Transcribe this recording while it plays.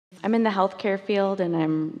I'm in the healthcare field and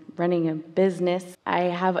I'm running a business. I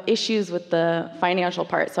have issues with the financial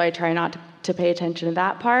part, so I try not to pay attention to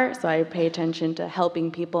that part. So I pay attention to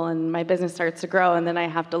helping people, and my business starts to grow, and then I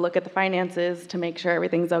have to look at the finances to make sure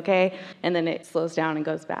everything's okay, and then it slows down and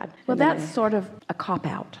goes bad. Well, that's sort of a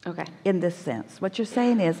cop-out. Okay. In this sense. What you're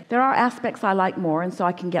saying is, there are aspects I like more, and so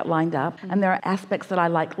I can get lined up, and there are aspects that I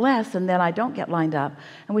like less, and then I don't get lined up.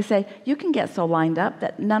 And we say, you can get so lined up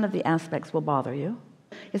that none of the aspects will bother you.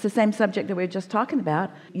 It's the same subject that we were just talking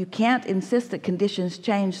about. You can't insist that conditions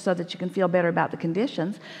change so that you can feel better about the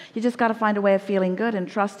conditions. You just got to find a way of feeling good and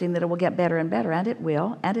trusting that it will get better and better, and it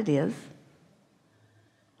will, and it is.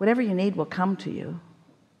 Whatever you need will come to you.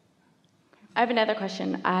 I have another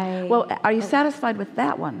question. Well, are you satisfied with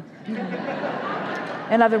that one?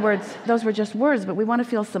 In other words, those were just words, but we want to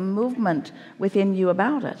feel some movement within you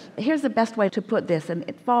about it. Here's the best way to put this, and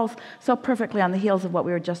it falls so perfectly on the heels of what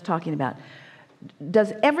we were just talking about.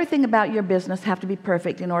 Does everything about your business have to be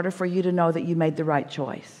perfect in order for you to know that you made the right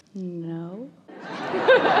choice? No.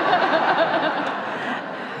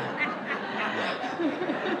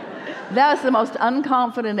 That was the most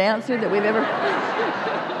unconfident answer that we've ever.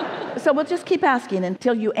 So we'll just keep asking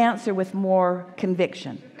until you answer with more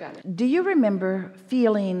conviction. Got it. Do you remember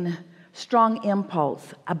feeling strong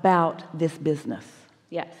impulse about this business?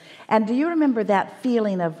 Yes. And do you remember that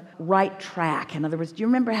feeling of right track? In other words, do you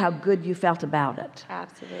remember how good you felt about it?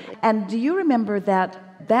 Absolutely. And do you remember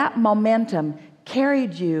that that momentum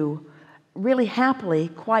carried you really happily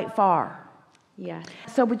quite far? Yes.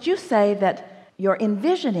 So would you say that your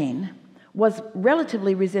envisioning was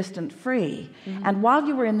relatively resistant free, and while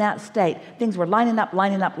you were in that state, things were lining up,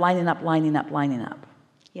 lining up, lining up, lining up, lining up?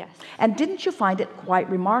 Yes. And didn't you find it quite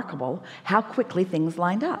remarkable how quickly things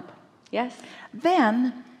lined up? Yes.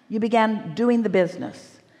 Then you began doing the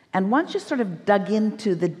business, and once you sort of dug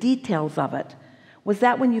into the details of it, was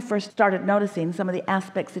that when you first started noticing some of the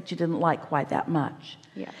aspects that you didn't like quite that much?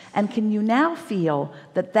 Yes. And can you now feel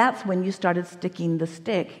that that's when you started sticking the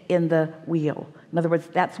stick in the wheel? In other words,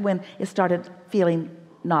 that's when it started feeling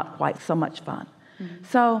not quite so much fun.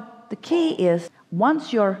 So the key is,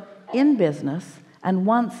 once you're in business, and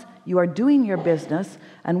once you are doing your business,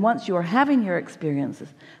 and once you are having your experiences,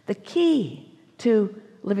 the key to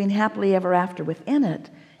living happily ever after within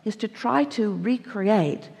it is to try to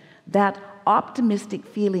recreate that optimistic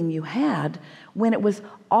feeling you had when it was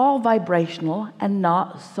all vibrational and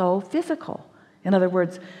not so physical. In other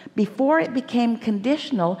words, before it became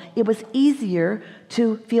conditional, it was easier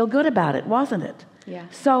to feel good about it, wasn't it? Yeah.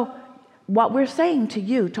 So what we're saying to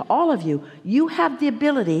you, to all of you, you have the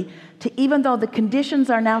ability to, even though the conditions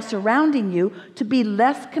are now surrounding you, to be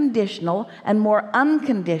less conditional and more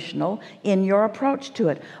unconditional in your approach to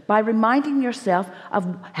it, by reminding yourself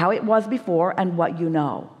of how it was before and what you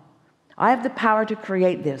know. I have the power to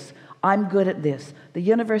create this. I'm good at this. The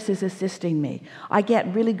universe is assisting me. I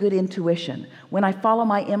get really good intuition. When I follow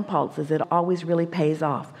my impulses, it always really pays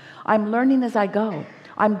off. I'm learning as I go.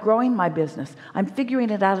 I'm growing my business. I'm figuring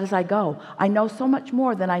it out as I go. I know so much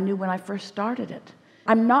more than I knew when I first started it.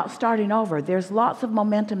 I'm not starting over. There's lots of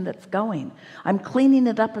momentum that's going. I'm cleaning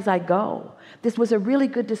it up as I go. This was a really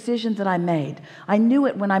good decision that I made. I knew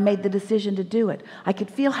it when I made the decision to do it. I could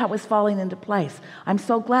feel how it was falling into place. I'm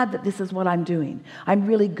so glad that this is what I'm doing. I'm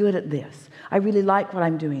really good at this. I really like what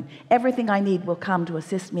I'm doing. Everything I need will come to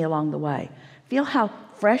assist me along the way. Feel how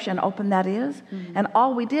fresh and open that is? And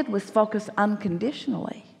all we did was focus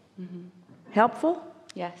unconditionally. Helpful?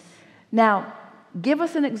 Yes. Now, give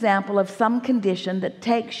us an example of some condition that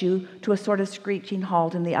takes you to a sort of screeching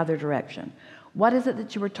halt in the other direction. What is it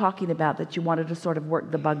that you were talking about that you wanted to sort of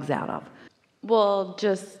work the bugs out of? Well,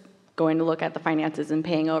 just going to look at the finances and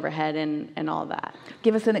paying overhead and all that.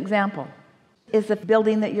 Give us an example. Is the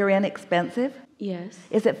building that you're in expensive? Yes.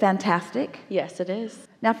 Is it fantastic? Yes, it is.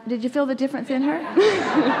 Now, did you feel the difference in her?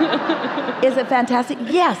 Is it fantastic?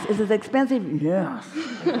 Yes. Is it expensive? Yes.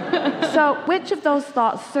 So which of those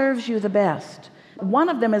thoughts serves you the best? One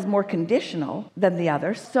of them is more conditional than the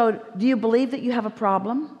other. So do you believe that you have a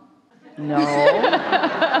problem? No.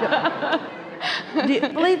 Do you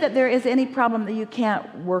believe that there is any problem that you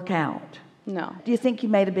can't work out? No. Do you think you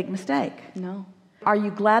made a big mistake? No. Are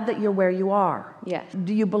you glad that you're where you are? Yes.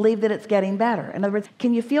 Do you believe that it's getting better? In other words,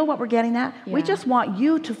 can you feel what we're getting at? Yeah. We just want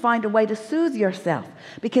you to find a way to soothe yourself,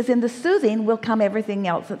 because in the soothing will come everything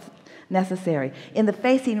else that's necessary. In the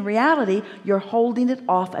facing reality, you're holding it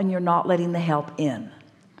off and you're not letting the help in.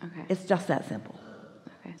 Okay. It's just that simple.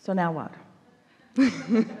 Okay. So now what?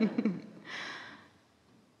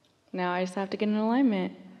 Now I just have to get in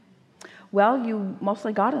alignment. Well, you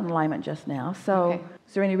mostly got in alignment just now. So Okay.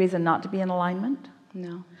 Is there any reason not to be in alignment?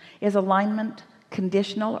 No. Is alignment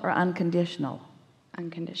conditional or unconditional?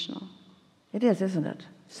 Unconditional. It is, isn't it?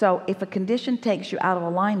 So if a condition takes you out of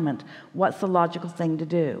alignment, what's the logical thing to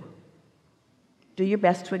do? Do your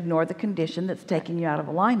best to ignore the condition that's taking you out of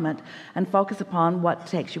alignment and focus upon what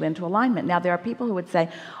takes you into alignment. Now, there are people who would say,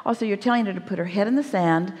 oh, so you're telling her to put her head in the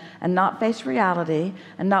sand and not face reality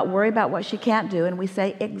and not worry about what she can't do. And we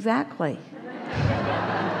say, exactly.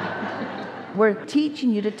 We're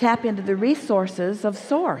teaching you to tap into the resources of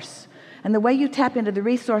Source. And the way you tap into the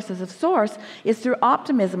resources of Source is through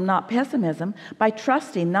optimism, not pessimism, by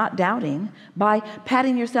trusting, not doubting, by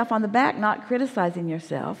patting yourself on the back, not criticizing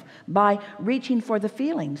yourself, by reaching for the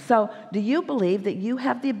feeling. So do you believe that you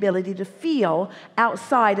have the ability to feel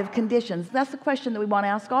outside of conditions? That's the question that we want to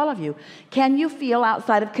ask all of you. Can you feel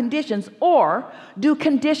outside of conditions, or do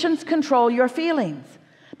conditions control your feelings?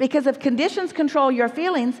 Because if conditions control your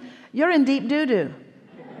feelings, you're in deep doo-doo.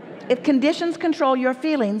 If conditions control your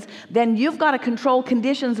feelings, then you've got to control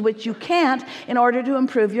conditions which you can't in order to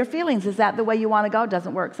improve your feelings. Is that the way you want to go?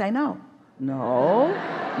 Doesn't work? Say no. No.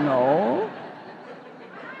 No.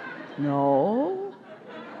 No.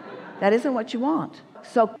 That isn't what you want.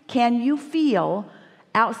 So can you feel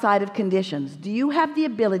outside of conditions? Do you have the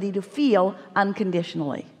ability to feel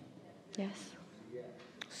unconditionally? Yes.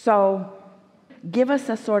 So give us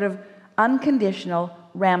a sort of unconditional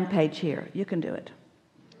rampage here. You can do it.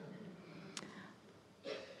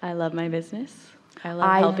 I love my business. I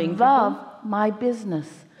love helping people. I love my business.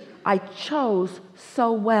 I chose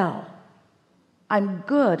so well. I'm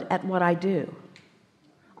good at what I do.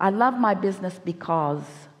 I love my business because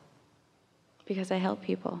I help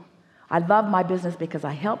people. I love my business because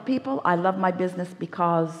I help people. I love my business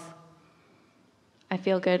because I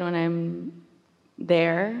feel good when I'm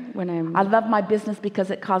there, I love my business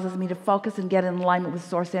because it causes me to focus and get in alignment with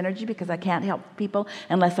source energy, because I can't help people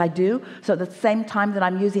unless I do. So at the same time that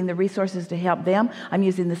I'm using the resources to help them, I'm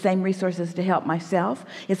using the same resources to help myself.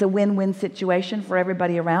 It's a win-win situation for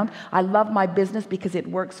everybody around. I love my business because it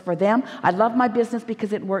works for them. I love my business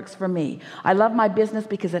because it works for me. I love my business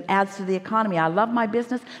because it adds to the economy. I love my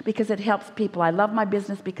business because it helps people. I love my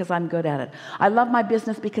business because I'm good at it. I love my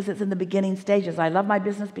business because it's in the beginning stages. I love my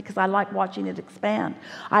business because I like watching it expand.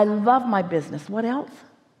 I love my business. What else?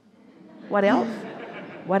 What else?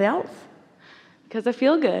 What else? Because I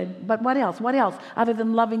feel good. But what else? What else? Other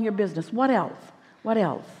than loving your business, what else? What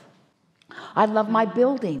else? I love my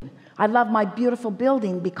building. I love my beautiful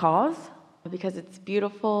building because it's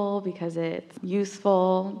beautiful, because it's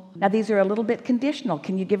useful. Now these are a little bit conditional.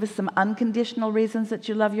 Can you give us some unconditional reasons that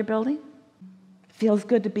you love your building? It feels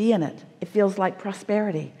good to be in it. It feels like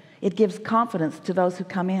prosperity. It gives confidence to those who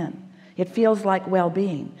come in. It feels like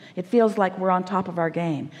well-being. It feels like we're on top of our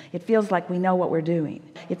game. It feels like we know what we're doing.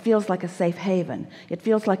 It feels like a safe haven. It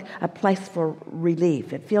feels like a place for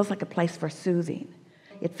relief. It feels like a place for soothing.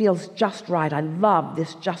 It feels just right. I love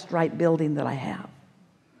this just right building that I have.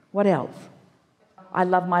 What else? I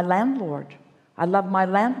love my landlord. I love my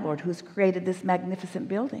landlord who's created this magnificent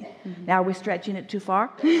building. Mm-hmm. Now, are we stretching it too far?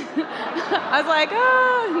 I was like,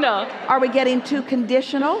 no. Are we getting too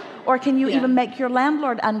conditional? Or can you even make your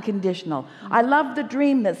landlord unconditional? Mm-hmm. I love the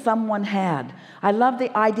dream that someone had. I love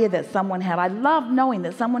the idea that someone had. I love knowing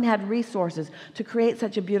that someone had resources to create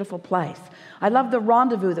such a beautiful place. I love the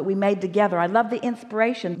rendezvous that we made together. I love the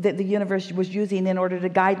inspiration that the universe was using in order to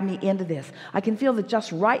guide me into this. I can feel the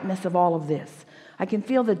just rightness of all of this. I can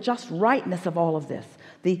feel the just rightness of all of this,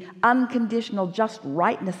 the unconditional just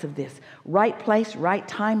rightness of this, right place, right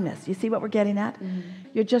timeness. You see what we're getting at? Mm-hmm.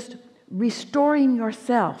 You're just restoring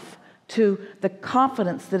yourself to the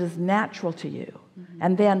confidence that is natural to you. Mm-hmm.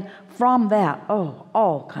 And then from that,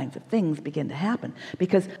 all kinds of things begin to happen,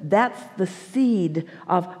 because that's the seed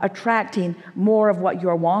of attracting more of what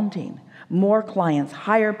you're wanting. More clients,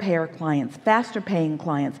 higher payer clients, faster paying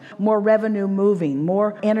clients, more revenue moving,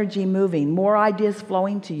 more energy moving, more ideas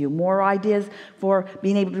flowing to you, more ideas for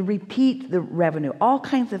being able to repeat the revenue. All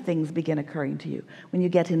kinds of things begin occurring to you when you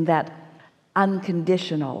get in that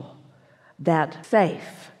unconditional, that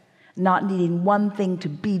safe, not needing one thing to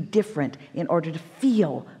be different in order to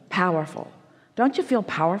feel powerful. Don't you feel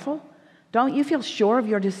powerful? Don't you feel sure of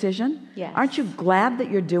your decision? Yes. Aren't you glad that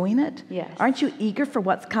you're doing it? Yes. Aren't you eager for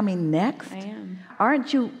what's coming next? I am.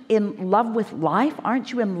 Aren't you in love with life?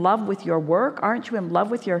 Aren't you in love with your work? Aren't you in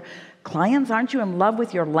love with your clients? Aren't you in love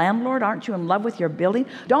with your landlord? Aren't you in love with your building?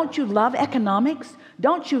 Don't you love economics?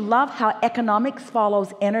 Don't you love how economics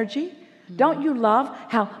follows energy? Don't you love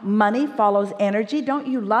how money follows energy? Don't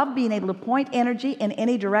you love being able to point energy in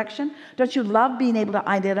any direction? Don't you love being able to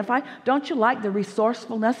identify? Don't you like the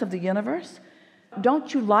resourcefulness of the universe?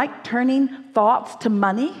 Don't you like turning thoughts to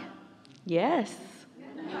money? Yes.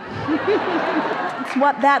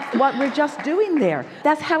 That's what we're just doing there.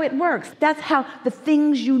 That's how it works. That's how the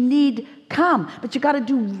things you need come. But you got to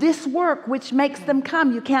do this work which makes them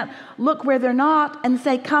come. You can't look where they're not and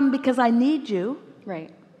say, come because I need you.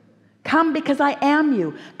 Right. Come because I am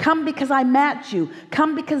you. Come because I match you.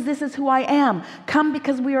 Come because this is who I am. Come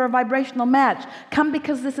because we are a vibrational match. Come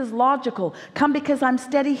because this is logical. Come because I'm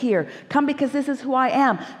steady here. Come because this is who I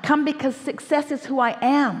am. Come because success is who I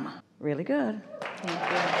am. Really good.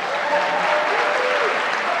 Thank you.